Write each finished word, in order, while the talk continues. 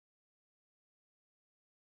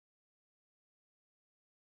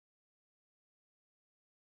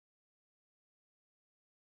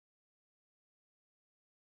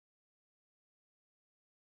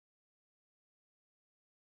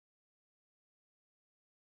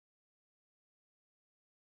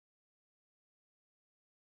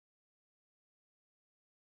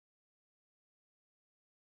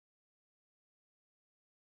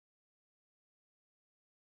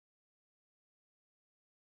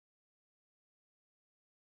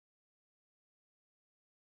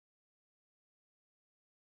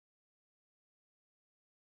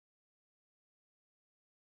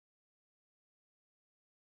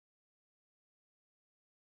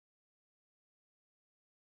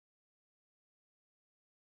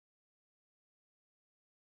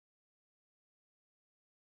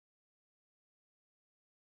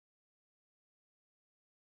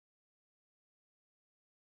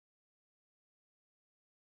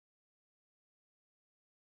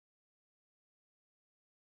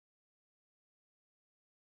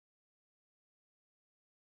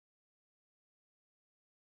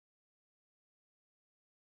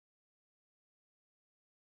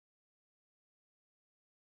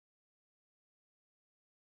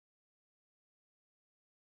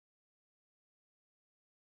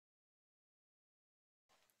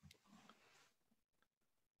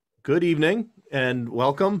Good evening and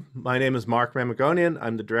welcome. My name is Marc Mamigonian.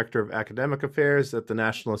 I'm the Director of Academic Affairs at the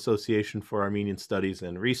National Association for Armenian Studies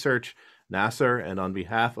and Research, NAASR, and on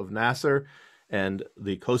behalf of NAASR and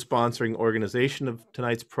the co-sponsoring organization of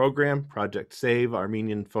tonight's program, Project SAVE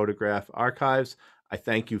Armenian Photograph Archives, I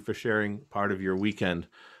thank you for sharing part of your weekend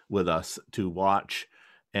with us to watch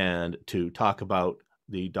and to talk about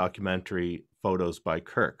the documentary Photos by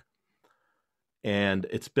Kirk. And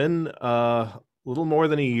it's been a little more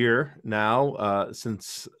than a year now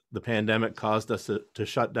since the pandemic caused us to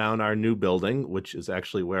shut down our new building, which is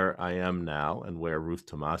actually where I am now and where Ruth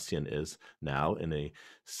Thomasian is now in a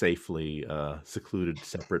safely secluded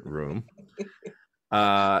separate room.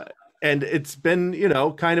 And it's been,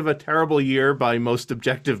 kind of a terrible year by most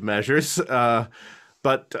objective measures.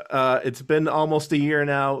 But it's been almost a year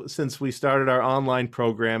now since we started our online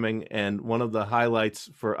programming, and one of the highlights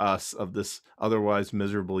for us of this otherwise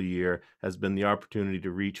miserable year has been the opportunity to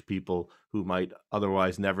reach people who might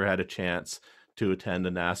otherwise never had a chance to attend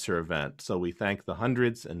a NAASR event. So we thank the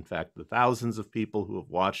hundreds, in fact, the thousands of people who have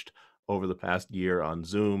watched over the past year on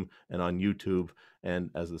Zoom and on YouTube. And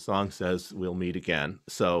as the song says, we'll meet again.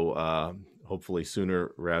 So hopefully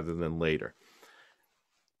sooner rather than later.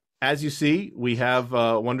 As you see, we have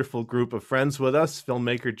a wonderful group of friends with us,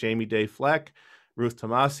 filmmaker Jamie Day Fleck, Ruth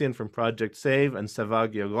Thomasian from Project SAVE, and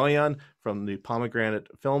Sevag Yeghoyan from the Pomegranate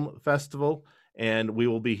Film Festival, and we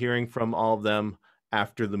will be hearing from all of them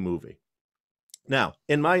after the movie. Now,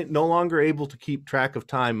 in my no longer able to keep track of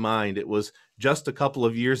time mind, it was just a couple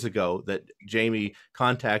of years ago that Jamie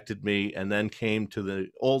contacted me and then came to the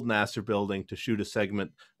old NAASR building to shoot a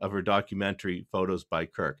segment of her documentary, Photos by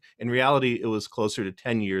Kirk. In reality, it was closer to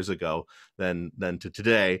 10 years ago than to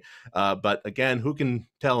today. But again, who can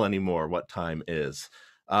tell anymore what time is?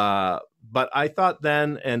 But I thought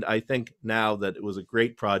then, and I think now, that it was a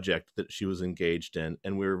great project that she was engaged in,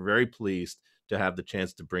 and we were very pleased to have the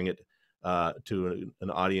chance to bring it to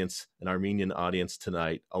an audience, an Armenian audience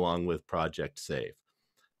tonight, along with Project SAVE.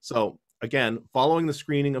 So again, following the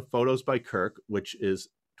screening of Photos by Kirk, which is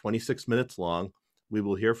 26 minutes long, we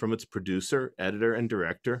will hear from its producer, editor, and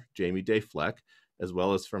director, Jamie Day Fleck, as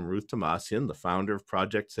well as from Ruth Thomasian, the founder of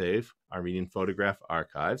Project SAVE Armenian Photograph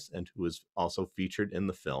Archives, and who is also featured in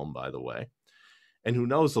the film, by the way, and who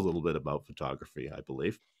knows a little bit about photography, I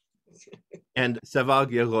believe. And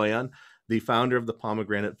Sevag Yeghoyan, the founder of the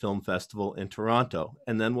Pomegranate Film Festival in Toronto.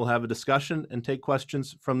 And then we'll have a discussion and take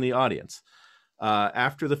questions from the audience.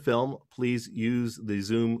 After the film, please use the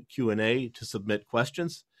Zoom Q&A to submit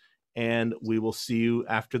questions, and we will see you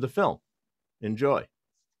after the film. Enjoy.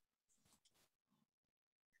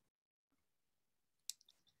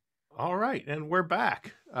 All right, and we're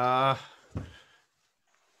back. I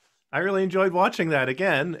really enjoyed watching that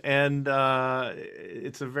again, and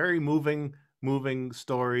it's a very moving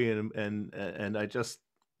story, and I just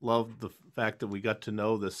love the fact that we got to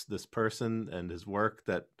know this person and his work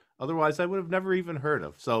that otherwise I would have never even heard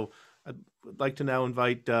of. So I'd like to now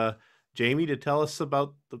invite Jamie to tell us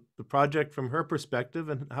about the project from her perspective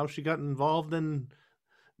and how she got involved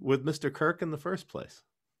with Mr. Kirk in the first place.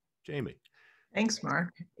 Jamie. Thanks,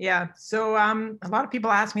 Marc. Yeah, so a lot of people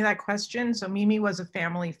ask me that question. So Mimi was a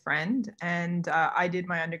family friend, and I did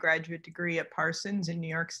my undergraduate degree at Parsons in New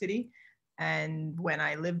York City. And when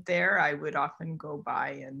I lived there, I would often go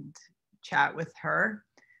by and chat with her.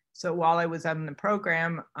 So while I was in the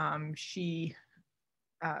program, she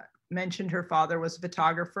mentioned her father was a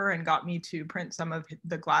photographer and got me to print some of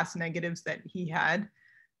the glass negatives that he had,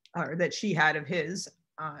 or that she had of his,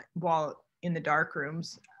 while in the dark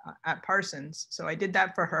rooms at Parsons. So I did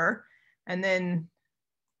that for her. And then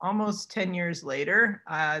almost 10 years later,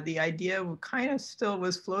 the idea kind of still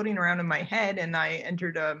was floating around in my head, and I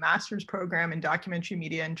entered a master's program in documentary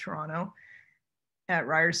media in Toronto at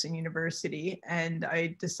Ryerson University, and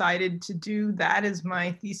I decided to do that as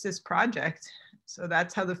my thesis project. So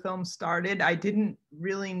that's how the film started. I didn't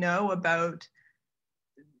really know about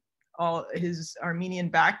all his Armenian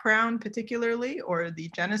background particularly, or the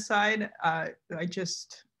genocide. I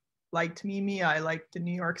just liked Mimi. I liked the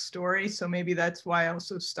New York story. So maybe that's why I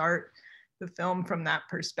also start the film from that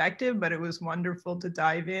perspective. But it was wonderful to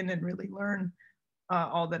dive in and really learn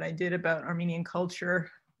all that I did about Armenian culture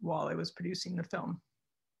while I was producing the film.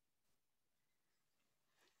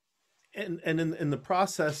 And in the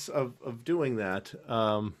process of doing that,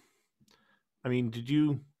 I mean,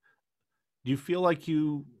 do you feel like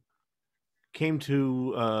you came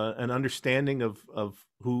to an understanding of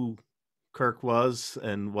who Kirk was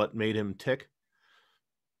and what made him tick?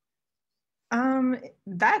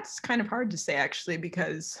 That's kind of hard to say, actually,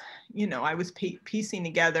 because, I was piecing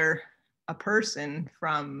together a person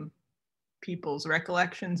from people's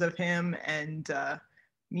recollections of him, and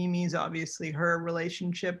Mimi's obviously her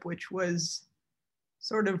relationship, which was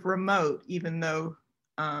sort of remote, even though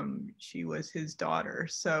she was his daughter.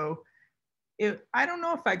 So I don't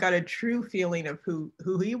know if I got a true feeling of who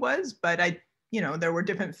he was, but there were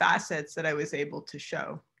different facets that I was able to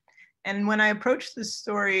show. And when I approached this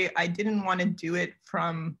story, I didn't want to do it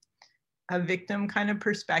from a victim kind of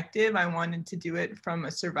perspective. I wanted to do it from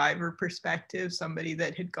a survivor perspective, somebody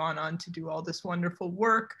that had gone on to do all this wonderful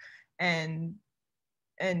work and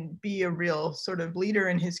be a real sort of leader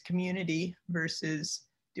in his community versus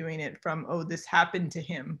doing it from, oh, this happened to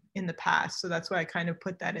him in the past. So that's why I kind of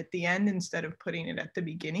put that at the end instead of putting it at the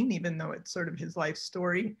beginning, even though it's sort of his life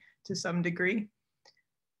story to some degree.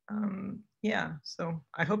 Yeah, so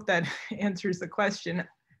I hope that answers the question.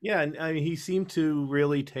 Yeah, and I mean, he seemed to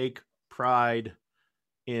really take pride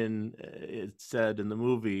in, it said in the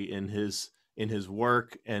movie, in his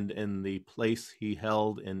work and in the place he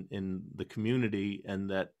held in the community, and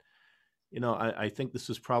that, I think this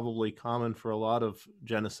is probably common for a lot of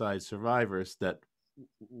genocide survivors, that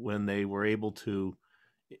when they were able to,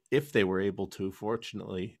 if they were able to,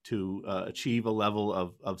 fortunately, to achieve a level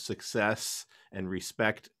of success and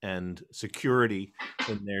respect and security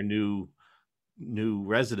in their new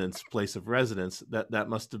place of residence, that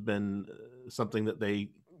must have been something that they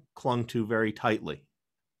clung to very tightly.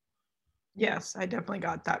 Yes, I definitely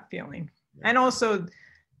got that feeling. Yeah. And also,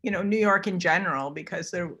 New York in general,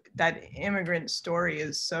 because that immigrant story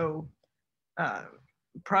is so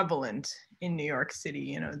prevalent in New York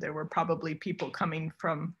City. There were probably people coming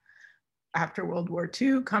from after World War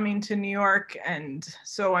II coming to New York. And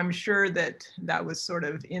so I'm sure that was sort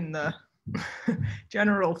of in the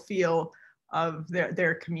general feel of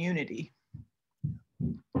their community.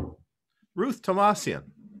 Ruth Thomasian.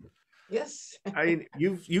 Yes. I mean,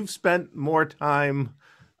 you've spent more time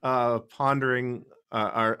pondering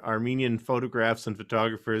our Armenian photographs and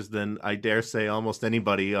photographers than I dare say almost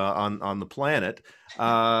anybody on the planet.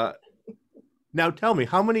 Now tell me,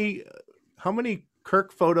 how many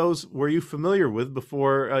Kirk photos were you familiar with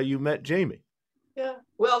before you met Jamie? Yeah.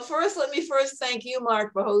 Well, let me thank you,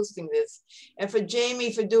 Marc, for hosting this, and for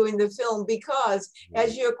Jamie for doing the film, because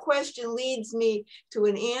as your question leads me to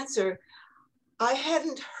an answer, I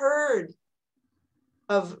hadn't heard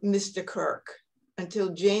of Mr. Kirk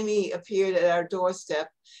until Jamie appeared at our doorstep,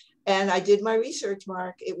 and I did my research,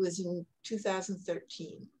 Marc. It was in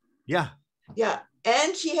 2013. Yeah. Yeah.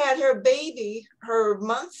 And she had her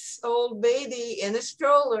months-old baby in a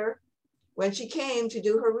stroller. When she came to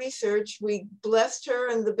do her research, we blessed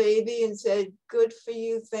her and the baby and said, good for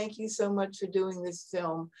you. Thank you so much for doing this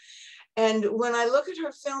film. And when I look at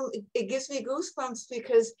her film, it gives me goosebumps,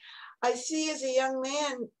 because I see as a young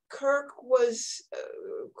man, Kourken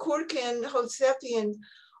Hovsepian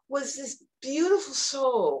was this beautiful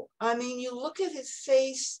soul. I mean, you look at his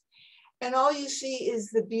face and all you see is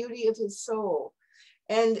the beauty of his soul.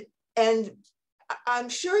 And I'm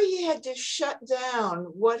sure he had to shut down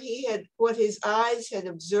what his eyes had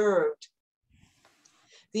observed,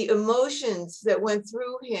 the emotions that went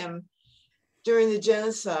through him during the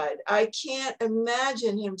genocide. I can't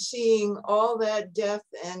imagine him seeing all that death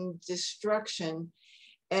and destruction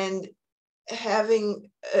and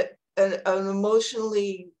having an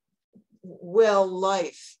emotionally well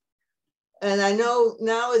life. And I know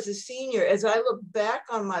now as a senior, as I look back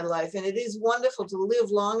on my life, and it is wonderful to live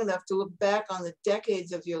long enough to look back on the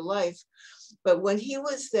decades of your life, but when he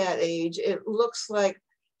was that age, it looks like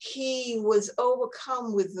he was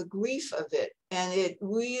overcome with the grief of it. And it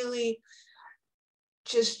really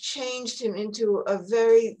just changed him into a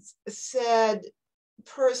very sad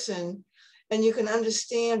person. And you can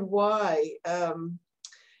understand why. The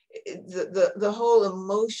whole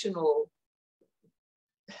emotional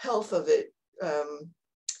health of it,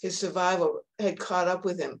 his survival had caught up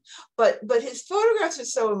with him. But his photographs are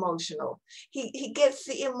so emotional. He gets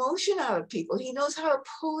the emotion out of people. He knows how to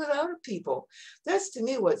pull it out of people. That's, to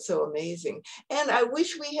me, what's so amazing. And I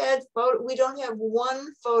wish we had we don't have one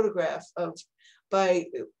photograph by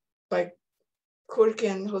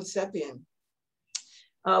Kourken Hovsepian.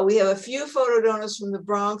 We have a few photo donors from the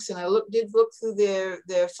Bronx, and I did look through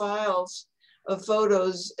their files of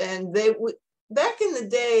photos, and back in the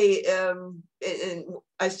day, and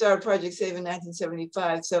I started Project SAVE in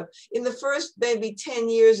 1975. So in the first maybe 10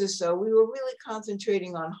 years or so, we were really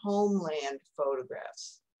concentrating on homeland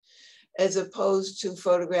photographs, as opposed to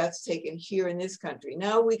photographs taken here in this country.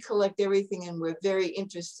 Now we collect everything, and we're very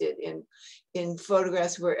interested in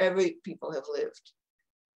photographs wherever people have lived,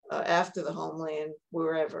 after the homeland,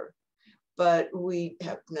 wherever. But we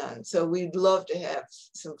have none. So we'd love to have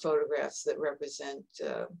some photographs that represent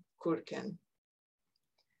Kourken.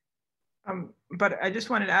 But I just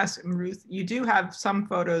wanted to ask Ruth, you do have some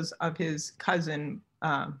photos of his cousin,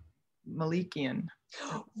 Malikian.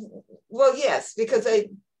 Well, yes, because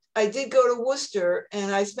I did go to Worcester,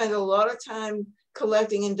 and I spent a lot of time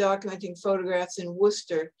collecting and documenting photographs in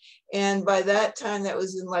Worcester. And by that time, that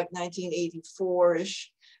was in like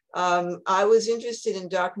 1984-ish, I was interested in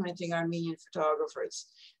documenting Armenian photographers.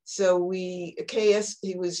 So he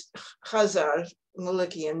was Khazar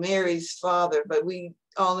Malikian, Mary's father, but we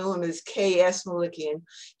all knew him as K.S. Malikian.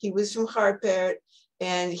 He was from Harpert,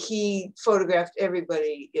 and he photographed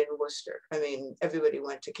everybody in Worcester. I mean, everybody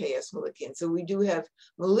went to K.S. Malikian. So we do have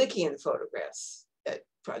Malikian photographs at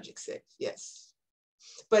Project SAVE, yes.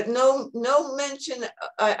 But no mention,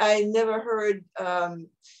 I never heard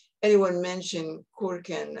anyone mention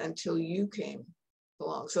Kourken until you came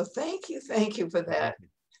along. So thank you for that,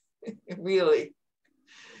 really.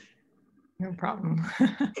 No problem.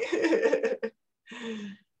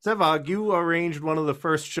 Sevag, you arranged one of the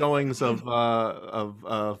first showings of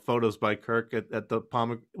photos by Kirk at the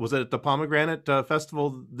Pomegranate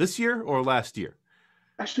Festival this year or last year?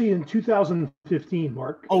 Actually, in 2015,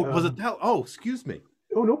 Mark. Oh, was it? Oh, excuse me.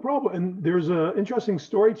 Oh, no problem. And there's an interesting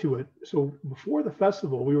story to it. So before the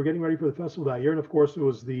festival, we were getting ready for the festival that year, and of course, it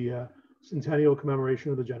was the centennial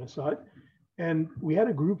commemoration of the genocide. And we had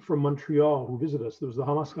a group from Montreal who visited us. There was the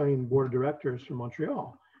Hamas board of directors from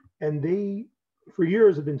Montreal, and they, for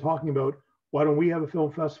years, have been talking about, why don't we have a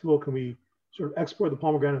film festival? Can we sort of export the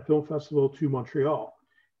Pomegranate Film Festival to Montreal?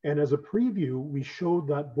 And as a preview, we showed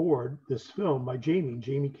that board this film by Jamie.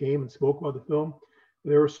 Jamie came and spoke about the film.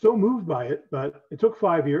 They were so moved by it, but it took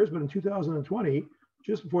 5 years. But in 2020,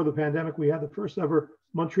 just before the pandemic, we had the first ever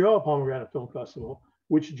Montreal Pomegranate Film Festival,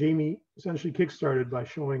 which Jamie essentially kickstarted by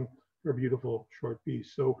showing her beautiful short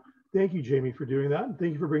piece. So thank you, Jamie, for doing that. And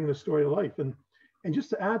thank you for bringing the story to life. And just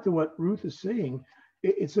to add to what Ruth is saying,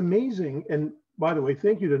 it's amazing. And by the way,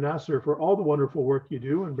 thank you to NAASR for all the wonderful work you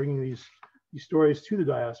do and bringing these stories to the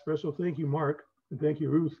diaspora. So thank you, Mark, and thank you,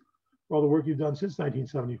 Ruth, for all the work you've done since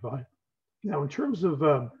 1975. Now, in terms of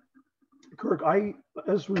Kirk, I,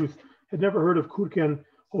 as Ruth, had never heard of Kourken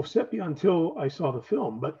Hovsepian until I saw the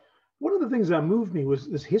film. But one of the things that moved me was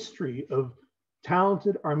this history of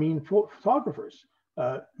talented Armenian photographers,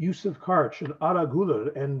 Yusuf Karch and Ara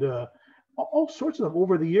Guler, and all sorts of them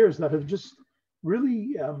over the years that have just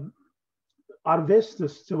really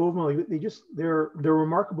they're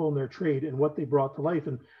remarkable in their trade and what they brought to life.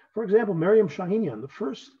 And for example, Meryem Shahinian, the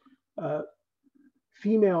first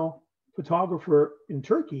female photographer in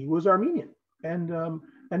Turkey, was Armenian, and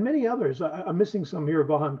many others. I'm missing some here: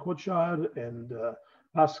 Vahan Koçad and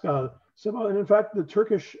Pascal Seba. And in fact, the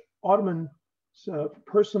Turkish Ottoman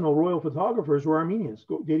personal royal photographers were Armenians,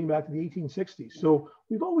 dating back to the 1860s. So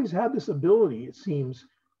we've always had this ability, it seems,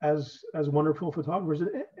 as wonderful photographers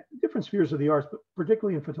in different spheres of the arts, but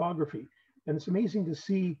particularly in photography. And it's amazing to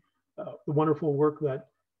see the wonderful work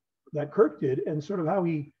that Kirk did, and sort of how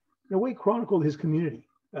he, in a way, chronicled his community.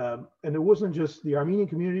 And it wasn't just the Armenian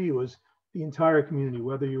community; it was the entire community.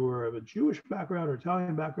 Whether you were of a Jewish background or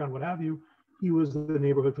Italian background, what have you, he was the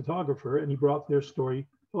neighborhood photographer, and he brought their story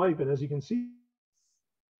to life. And as you can see,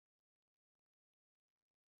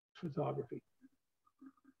 photography.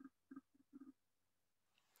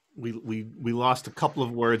 We lost a couple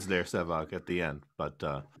of words there, Sevag, at the end, but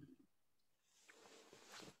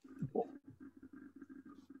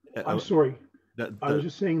I'm sorry. I was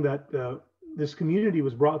just saying that this community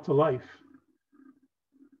was brought to life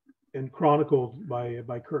and chronicled by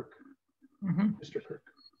Kirk, Mr. Kirk.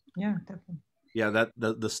 Yeah, definitely. Yeah, that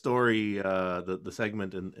the story, the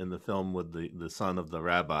segment in the film with the son of the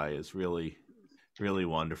rabbi is really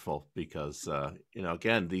wonderful, because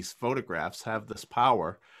again, these photographs have this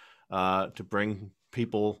power to bring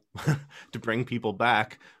people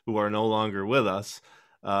back who are no longer with us,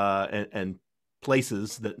 and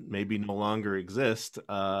places that maybe no longer exist,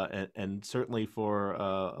 and certainly for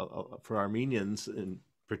Armenians in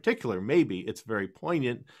particular, maybe it's very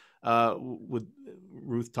poignant. With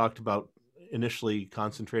Ruth talked about initially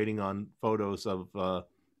concentrating on photos of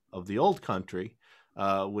the old country,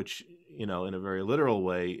 which, in a very literal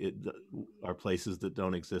way, are places that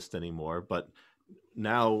don't exist anymore. But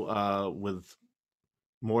now, with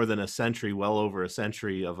more than a century, well over a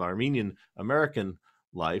century of Armenian American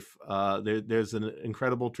life, there's an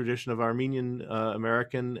incredible tradition of Armenian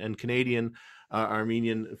American and Canadian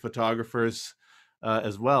Armenian photographers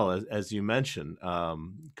as well, as you mentioned,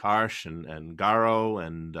 Karsh and Garo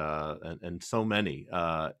and so many.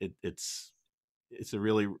 It's a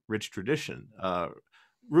really rich tradition.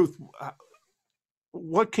 Ruth,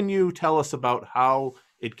 what can you tell us about how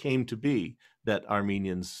it came to be that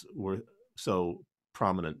Armenians were so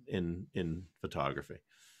prominent in photography?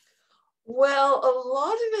 Well, a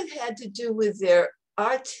lot of it had to do with their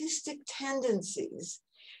artistic tendencies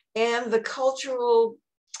and the cultural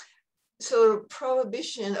sort of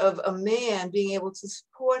prohibition of a man being able to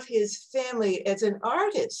support his family as an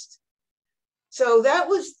artist. So that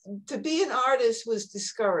was, to be an artist was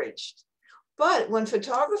discouraged. But when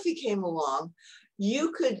photography came along,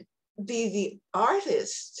 you could be the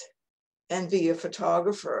artist and be a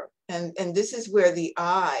photographer. And this is where the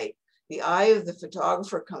eye of the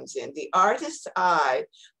photographer comes in, the artist's eye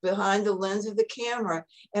behind the lens of the camera.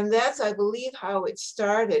 And that's, I believe, how it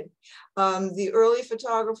started. The early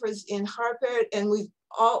photographers in Harpert, and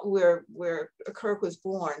where Kirk was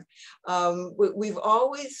born, we've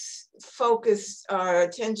always focused our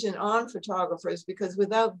attention on photographers because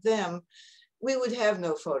without them, we would have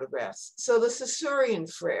no photographs. So the Sassurian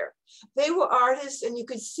Frere, they were artists, and you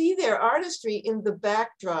could see their artistry in the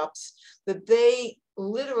backdrops that they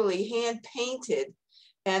literally hand painted,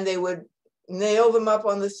 and they would nail them up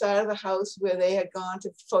on the side of the house where they had gone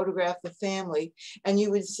to photograph the family. And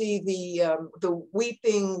you would see the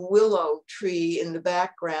weeping willow tree in the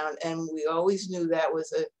background. And we always knew that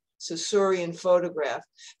was a Sassurian photograph.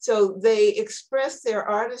 So they expressed their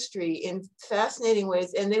artistry in fascinating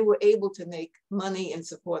ways, and they were able to make money and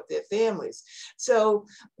support their families. So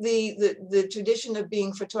the tradition of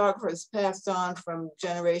being photographers passed on from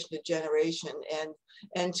generation to generation,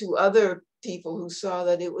 and to other people who saw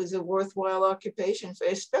that it was a worthwhile occupation,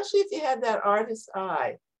 especially if you had that artist's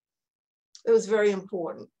eye. It was very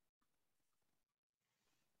important.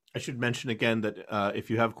 I should mention again that if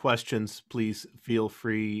you have questions, please feel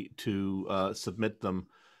free to submit them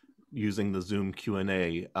using the Zoom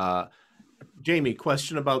Q&A. Jamie,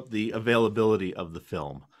 question about the availability of the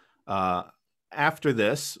film. After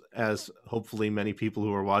this, as hopefully many people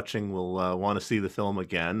who are watching will want to see the film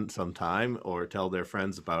again sometime or tell their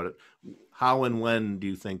friends about it, how and when do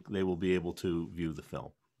you think they will be able to view the film?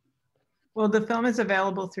 Well, the film is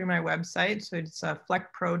available through my website. So it's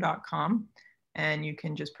fleckpro.com. And you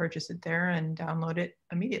can just purchase it there and download it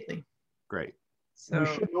immediately. Great. So we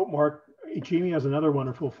should note, Mark, Jamie has another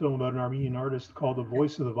wonderful film about an Armenian artist called The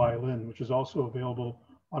Voice of the Violin, which is also available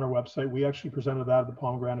on our website. We actually presented that at the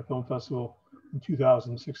Pomegranate Film Festival in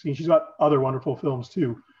 2016. She's got other wonderful films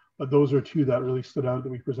too, but those are two that really stood out that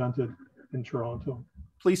we presented in Toronto.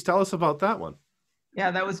 Please tell us about that one.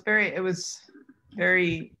 Yeah, it was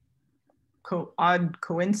very odd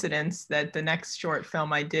coincidence that the next short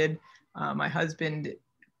film I did, my husband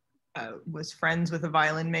was friends with a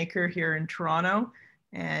violin maker here in Toronto,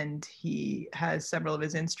 and he has several of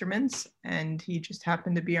his instruments, and he just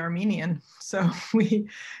happened to be Armenian. So we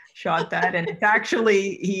shot that, and it's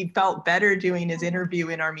actually, he felt better doing his interview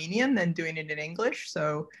in Armenian than doing it in English.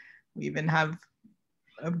 So we even have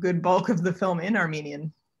a good bulk of the film in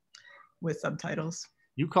Armenian with subtitles.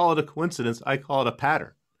 You call it a coincidence, I call it a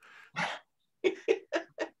pattern.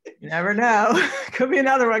 You never know. Could be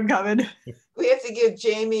another one coming. We have to give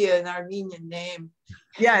Jamie an Armenian name.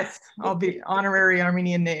 Yes, I'll be honorary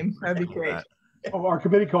Armenian name. That'd be great. Oh, our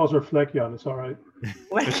committee calls her Fleckyan. It's all right.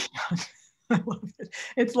 Fleckyan. I love it.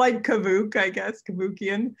 It's like Kavuk, I guess,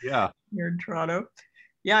 Kavukian. Yeah. Here in Toronto.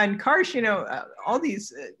 Yeah, and Karsh, all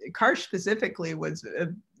these, Karsh specifically was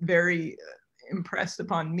very impressed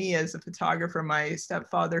upon me as a photographer. My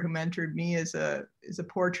stepfather, who mentored me, is a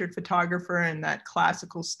portrait photographer, and that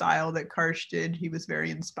classical style that Karsh did, he was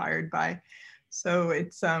very inspired by. So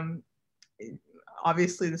it's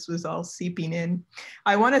obviously this was all seeping in.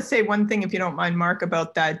 I want to say one thing, if you don't mind, Mark,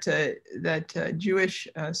 about that Jewish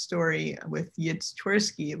story with Yitz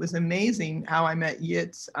Twersky. It was amazing how I met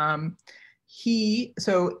Yitz.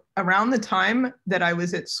 So around the time that I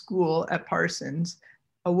was at school at Parsons,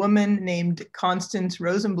 a woman named Constance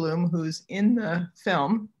Rosenblum, who's in the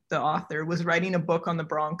film, the author, was writing a book on the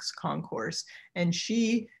Bronx concourse. And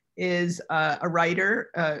she is a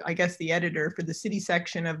writer, I guess the editor for the city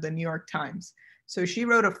section of the New York Times. So she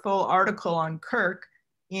wrote a full article on Kirk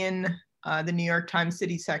in the New York Times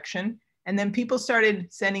city section. And then people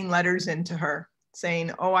started sending letters into her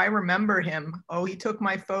saying, oh, I remember him. Oh, he took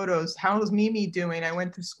my photos. How's Mimi doing? I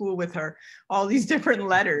went to school with her. All these different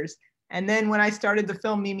letters. And then when I started the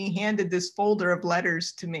film, Mimi handed this folder of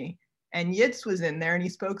letters to me. And Yitz was in there, and he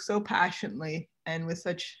spoke so passionately and with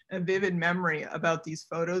such a vivid memory about these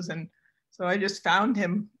photos. And so I just found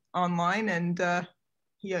him online, and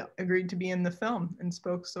he agreed to be in the film and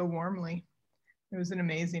spoke so warmly. It was an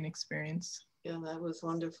amazing experience. Yeah, that was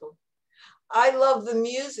wonderful. I love the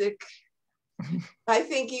music. I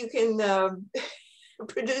think you can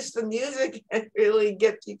produce the music and really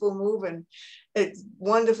get people moving. It's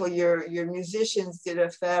wonderful. Your musicians did a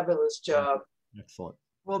fabulous job. Excellent.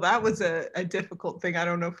 Well, that was a difficult thing. I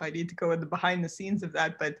don't know if I need to go in the behind the scenes of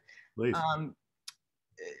that, but Please.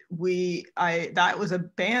 That was a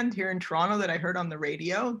band here in Toronto that I heard on the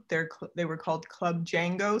radio. They were called Club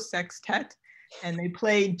Django Sextet, and they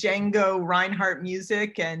played Django Reinhardt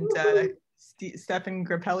music and Stefan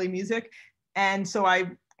Grappelli music. And so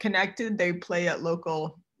I connected. They play at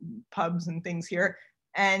local pubs and things here,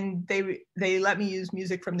 and they let me use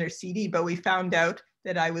music from their CD. But we found out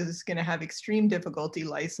that I was going to have extreme difficulty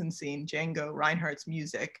licensing Django Reinhardt's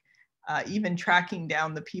music. Even tracking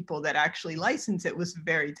down the people that actually license it was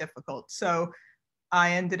very difficult. So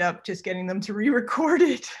I ended up just getting them to re-record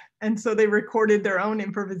it. And so they recorded their own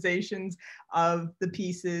improvisations of the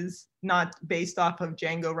pieces, not based off of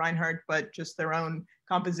Django Reinhardt, but just their own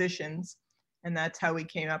compositions. And that's how we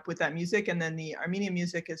came up with that music. And then the Armenian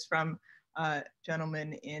music is from a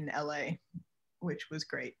gentleman in LA, which was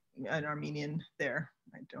great, an Armenian there.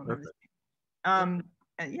 I don't know his name.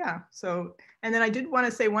 And yeah, so, and then I did want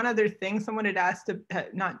to say one other thing. Someone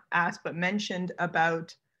had not asked, but mentioned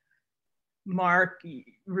about Marc,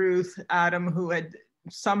 Ruth, Adam, who had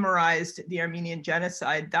summarized the Armenian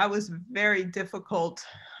Genocide. That was a very difficult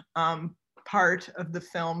part of the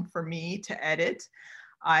film for me to edit.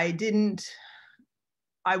 I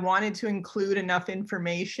wanted to include enough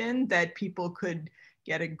information that people could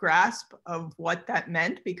get a grasp of what that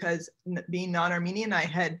meant, because being non-Armenian, I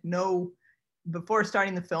had before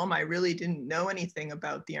starting the film, I really didn't know anything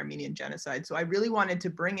about the Armenian Genocide. So I really wanted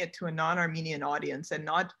to bring it to a non-Armenian audience and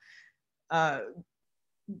not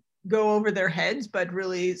go over their heads, but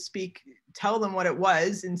really tell them what it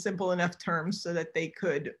was in simple enough terms so that they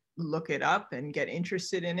could look it up and get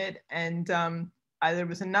interested in it. And there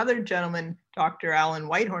was another gentleman, Dr. Alan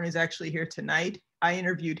Whitehorn, who's actually here tonight. I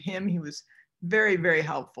interviewed him. He was very, very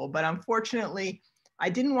helpful. But unfortunately,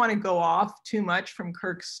 I didn't want to go off too much from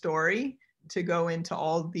Kirk's story to go into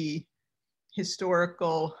all the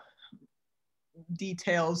historical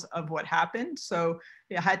details of what happened. So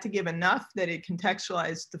I had to give enough that it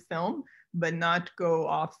contextualized the film, but not go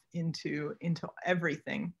off into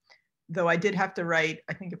everything. Though I did have to write,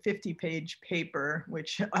 I think, a 50-page paper,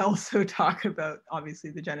 which I also talk about, obviously,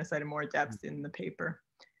 the genocide in more depth in the paper.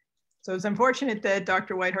 So it's unfortunate that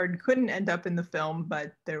Dr. Whitehorn couldn't end up in the film,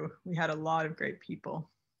 but we had a lot of great people.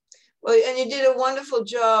 Well, and you did a wonderful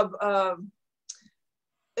job,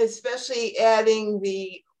 especially adding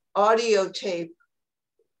the audio tape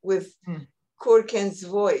with Kourken's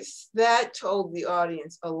voice. That told the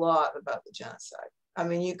audience a lot about the genocide. I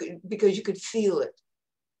mean, because you could feel it.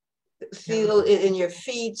 Feel it in your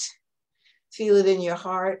feet, feel it in your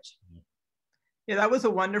heart. Yeah, that was a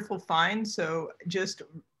wonderful find. So just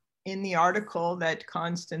in the article that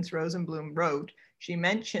Constance Rosenblum wrote, she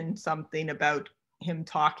mentioned something about him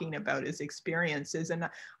talking about his experiences. And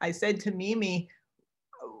I said to Mimi,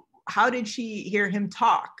 how did she hear him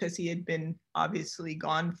talk? Because he had been obviously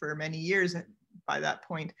gone for many years by that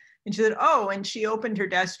point. And she said, oh, and she opened her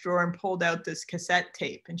desk drawer and pulled out this cassette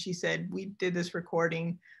tape. And she said, we did this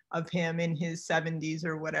recording of him in his 70s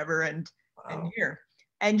or whatever, and here.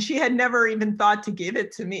 And she had never even thought to give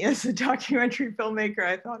it to me as a documentary filmmaker.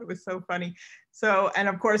 I thought it was so funny. So, and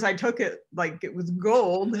of course I took it like it was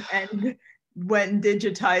gold and went and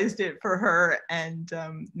digitized it for her. And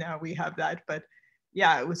now we have that. But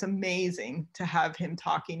yeah, it was amazing to have him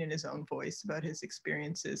talking in his own voice about his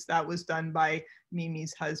experiences. That was done by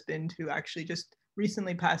Mimi's husband, who actually just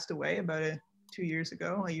recently passed away about a year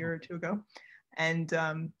or two ago, and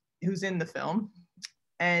who's in the film.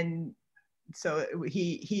 And so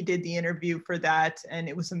he did the interview for that, and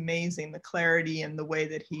it was amazing, the clarity and the way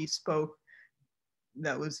that he spoke.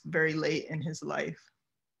 That was very late in his life.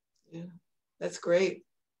 Yeah, that's great.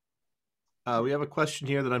 We have a question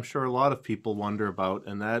here that I'm sure a lot of people wonder about,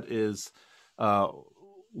 and that is,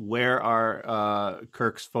 where are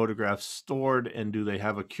Kirk's photographs stored, and do they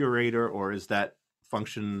have a curator, or is that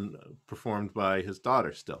function performed by his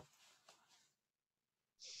daughter still?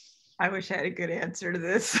 I wish I had a good answer to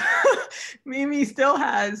this. Mimi still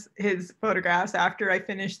has his photographs. After I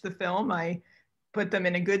finished the film, I put them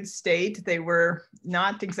in a good state. They were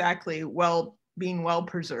not exactly being well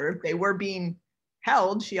preserved. They were being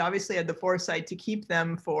held. She obviously had the foresight to keep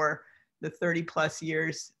them for the 30 plus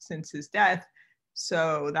years since his death.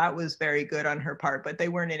 So that was very good on her part, but they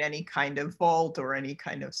weren't in any kind of vault or any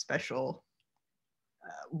kind of special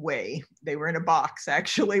way. They were in a box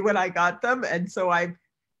actually when I got them. And so I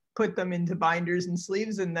put them into binders and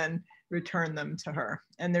sleeves, and then return them to her.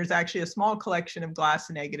 And there's actually a small collection of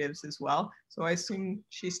glass negatives as well. So I assume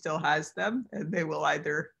she still has them, and they will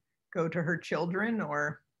either go to her children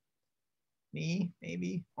or me,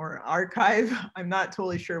 maybe, or archive. I'm not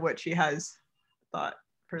totally sure what she has thought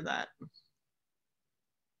for that.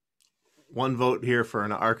 One vote here for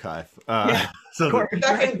an archive. Yeah, so Second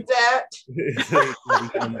that. it can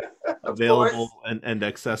become available and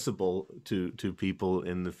accessible to people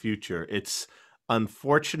in the future. It's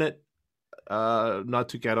unfortunate, not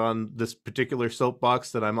to get on this particular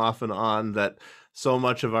soapbox that I'm often on, that so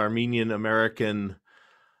much of Armenian American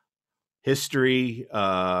history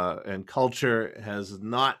and culture has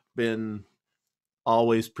not been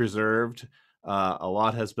always preserved. A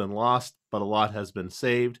lot has been lost, but a lot has been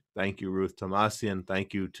saved. Thank you, Ruth Thomasian.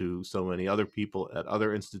 Thank you to so many other people at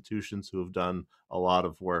other institutions who have done a lot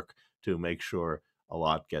of work to make sure a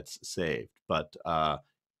lot gets saved. But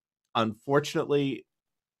unfortunately,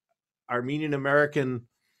 Armenian American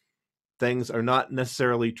things are not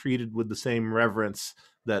necessarily treated with the same reverence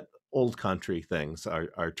that old country things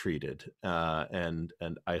are treated. And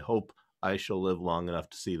I hope I shall live long enough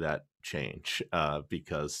to see that change,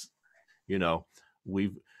 because, you know,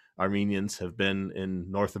 Armenians have been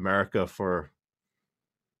in North America for,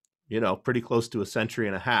 you know, pretty close to a century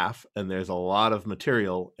and a half, and there's a lot of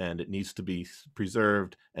material, and it needs to be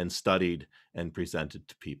preserved and studied and presented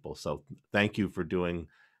to people. So thank you for doing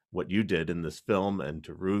what you did in this film, and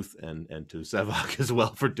to Ruth and to Sevag as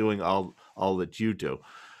well for doing all that you do.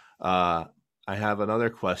 I have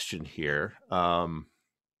another question here.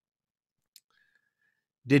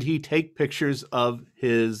 Did he take pictures of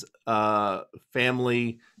his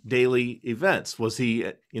family daily events? Was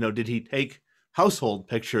he, did he take household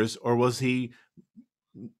pictures, or was he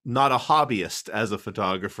not a hobbyist as a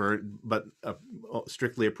photographer, but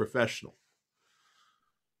strictly a professional?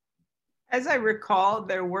 As I recall,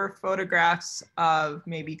 there were photographs of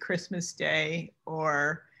maybe Christmas Day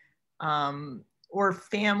or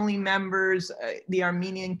family members, the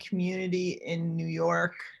Armenian community in New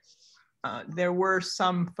York. There were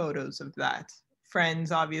some photos of that.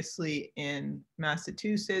 Friends, obviously, in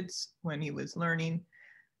Massachusetts when he was learning.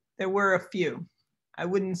 There were a few. I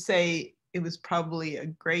wouldn't say it was probably a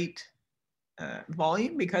great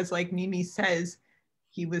volume, because like Mimi says,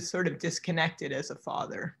 he was sort of disconnected as a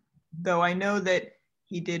father. Though I know that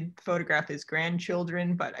he did photograph his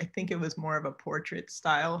grandchildren, but I think it was more of a portrait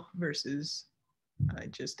style versus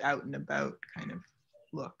just out and about kind of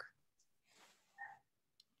look.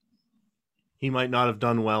 He might not have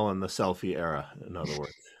done well in the selfie era, in other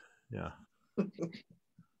words. Yeah.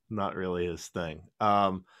 Not really his thing.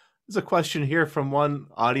 There's a question here from one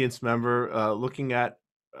audience member looking at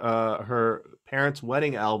her parents'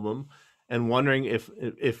 wedding album and wondering if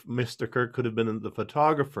Mr. Kirk could have been the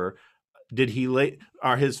photographer.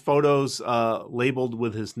 Are his photos labeled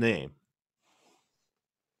with his name?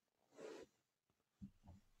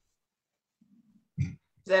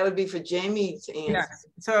 That would be for Jamie to answer. Yes.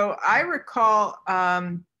 So I recall,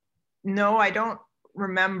 no, I don't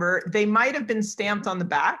remember. They might have been stamped on the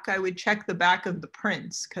back. I would check the back of the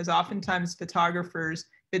prints, because oftentimes photographers,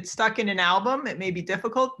 if it's stuck in an album, it may be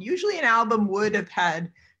difficult. Usually an album would have had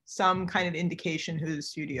some kind of indication who the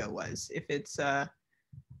studio was. If it's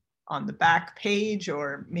on the back page,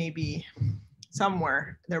 or maybe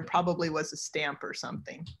somewhere, there probably was a stamp or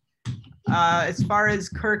something. As far as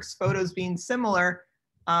Kirk's photos being similar,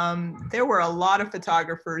 there were a lot of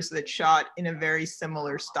photographers that shot in a very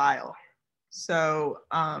similar style. So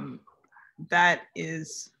that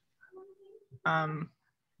is,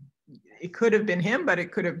 it could have been him, but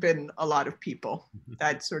it could have been a lot of people.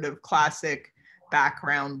 That sort of classic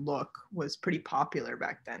background look was pretty popular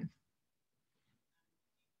back then.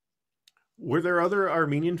 Were there other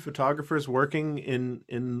Armenian photographers working in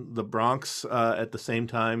the Bronx at the same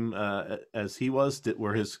time as he was?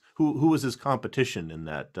 Who was his competition in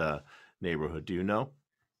that neighborhood? Do you know?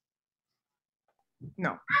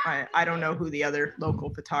 No, I don't know who the other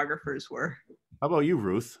local photographers were. How about you,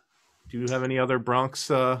 Ruth? Do you have any other Bronx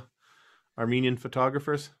Armenian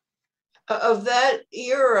photographers? Of that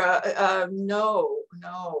era, no.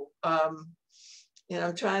 And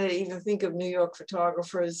I'm trying to even think of New York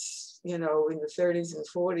photographers, in the 30s and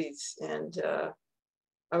 40s. And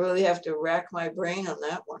I really have to rack my brain on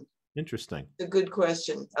that one. Interesting. It's a good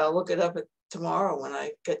question. I'll look it up tomorrow when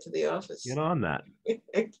I get to the office. Get on that.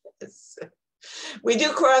 Yes. We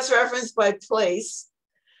do cross-reference by place.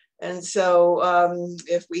 And so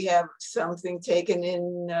if we have something taken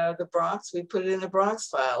in the Bronx, we put it in a Bronx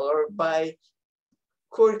file, or by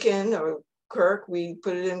Kourken or Kirk, we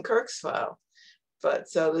put it in Kirk's file. But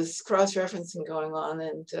so there's cross-referencing going on,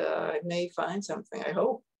 and I may find something, I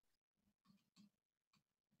hope.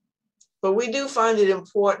 But we do find it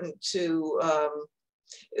important to,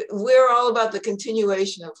 we're all about the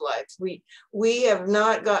continuation of life. We have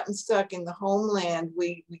not gotten stuck in the homeland.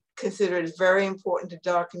 We consider it very important to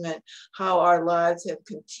document how our lives have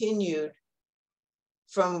continued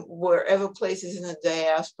from wherever places in the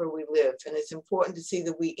diaspora we live. And it's important to see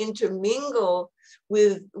that we intermingle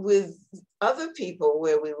with other people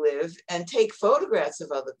where we live and take photographs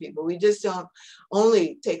of other people. We just don't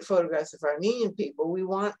only take photographs of Armenian people. We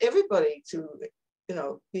want everybody to, you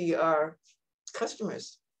know, be our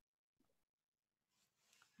customers.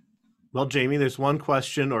 Well, Jamie, there's one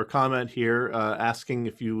question or comment here asking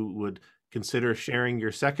if you would consider sharing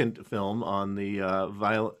your second film on the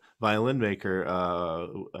violin maker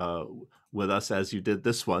with us as you did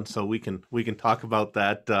this one, so we can talk about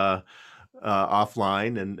that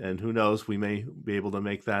offline, and who knows, we may be able to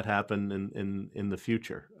make that happen in the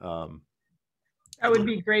future. That would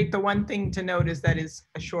be great. The one thing to note is that is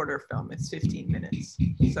a shorter film. It's 15 minutes,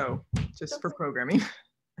 so just for programming.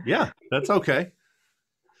 Yeah, that's okay.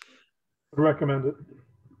 I recommend it.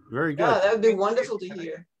 Very good. Yeah, that would be wonderful to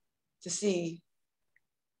hear, to see.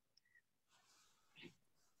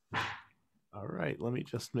 All right, let me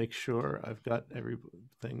just make sure I've got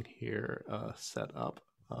everything here set up.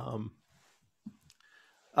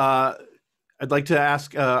 I'd like to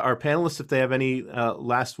ask our panelists if they have any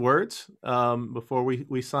last words before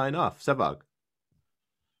we sign off. Sevag.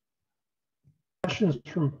 Questions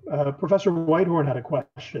from Professor Whitehorn had a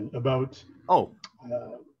question about. Oh.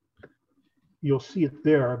 You'll see it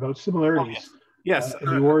there about similarities. Oh, yes. In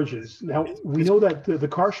the origins. Now we know that the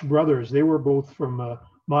Karsh brothers, they were both from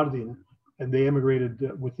Mardin, and they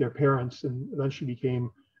immigrated with their parents and eventually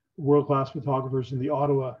became world-class photographers in the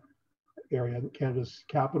Ottawa area, Canada's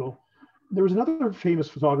capital. There was another famous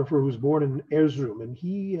photographer who was born in Erzurum, and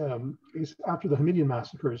he, after the Hamidian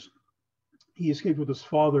massacres, he escaped with his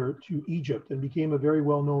father to Egypt and became a very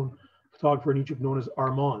well-known photographer in Egypt known as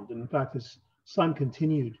Armand. And in fact, his son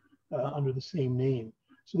continued under the same name.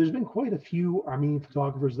 So there's been quite a few Armenian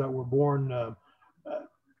photographers that were born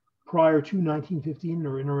prior to 1915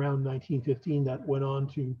 or in around 1915 that went on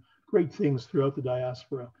to great things throughout the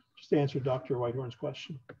diaspora. Just to answer Dr. Whitehorn's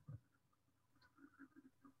question.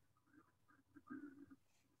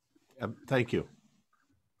 Thank you.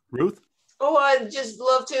 Ruth? Oh, I'd just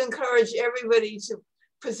love to encourage everybody to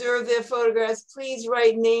preserve their photographs. Please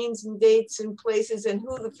write names and dates and places and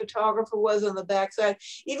who the photographer was on the backside.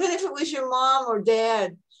 Even if it was your mom or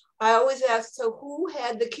dad, I always ask, so who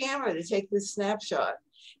had the camera to take this snapshot?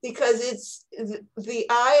 Because it's the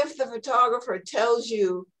eye of the photographer tells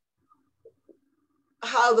you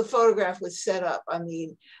how the photograph was set up. I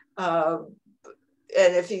mean, and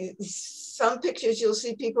if you, some pictures you'll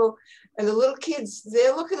see people and the little kids,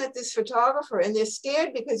 they're looking at this photographer and they're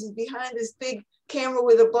scared because he's behind this big camera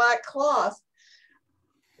with a black cloth,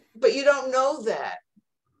 but you don't know that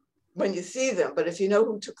when you see them. But if you know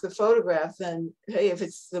who took the photograph, then hey, if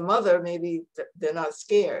it's the mother, maybe they're not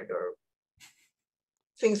scared or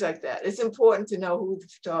things like that. It's important to know who the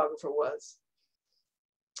photographer was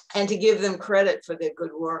and to give them credit for their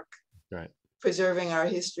good work, right, preserving our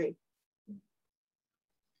history.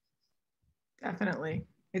 Definitely.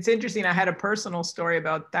 It's interesting. I had a personal story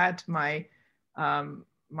about that. My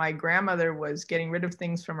grandmother was getting rid of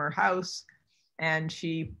things from her house and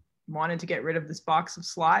she wanted to get rid of this box of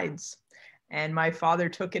slides. And my father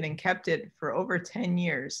took it and kept it for over 10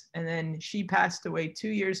 years. And then she passed away 2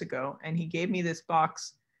 years ago. And he gave me this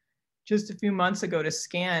box just a few months ago to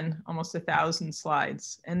scan almost 1,000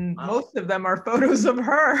 slides. And most of them are photos of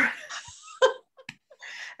her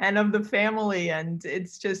and of the family. And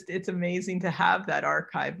it's amazing to have that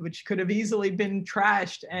archive, which could have easily been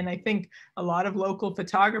trashed. And I think a lot of local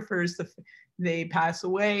photographers, they pass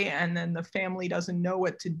away and then the family doesn't know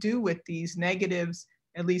what to do with these negatives,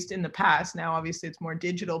 at least in the past. Now, obviously it's more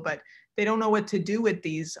digital, but they don't know what to do with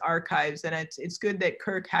these archives. And it's good that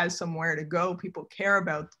Kirk has somewhere to go. People care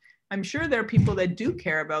about, I'm sure there are people that do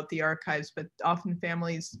care about the archives, but often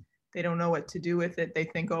families, they don't know what to do with it. They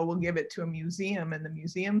think, oh, we'll give it to a museum, and the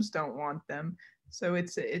museums don't want them. So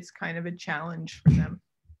it's kind of a challenge for them.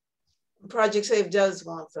 Project SAVE does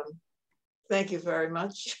want them. Thank you very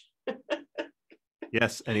much.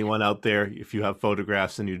 Yes, anyone out there, if you have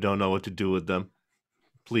photographs and you don't know what to do with them,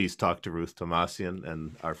 please talk to Ruth Thomasian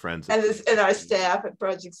and our friends. And our staff at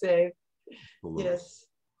Project SAVE. Absolutely. Yes.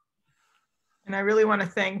 And I really want to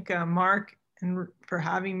thank Marc for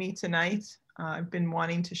having me tonight. I've been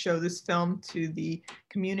wanting to show this film to the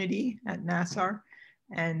community at NAASR,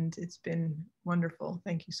 and it's been wonderful.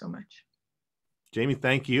 Thank you so much. Jamie,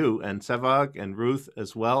 thank you. And Sevag and Ruth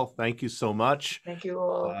as well. Thank you so much. Thank you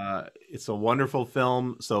all. It's a wonderful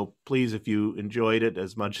film. So please, if you enjoyed it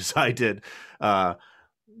as much as I did,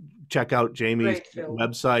 check out Jamie's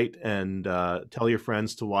website and tell your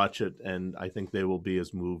friends to watch it. And I think they will be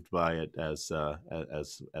as moved by it as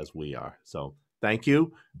we are. So thank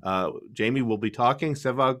you. Jamie will be talking,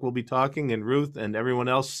 Sevag will be talking, and Ruth and everyone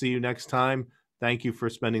else. See you next time. Thank you for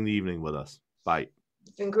spending the evening with us. Bye.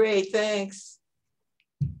 It's been great. Thanks.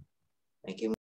 Thank you.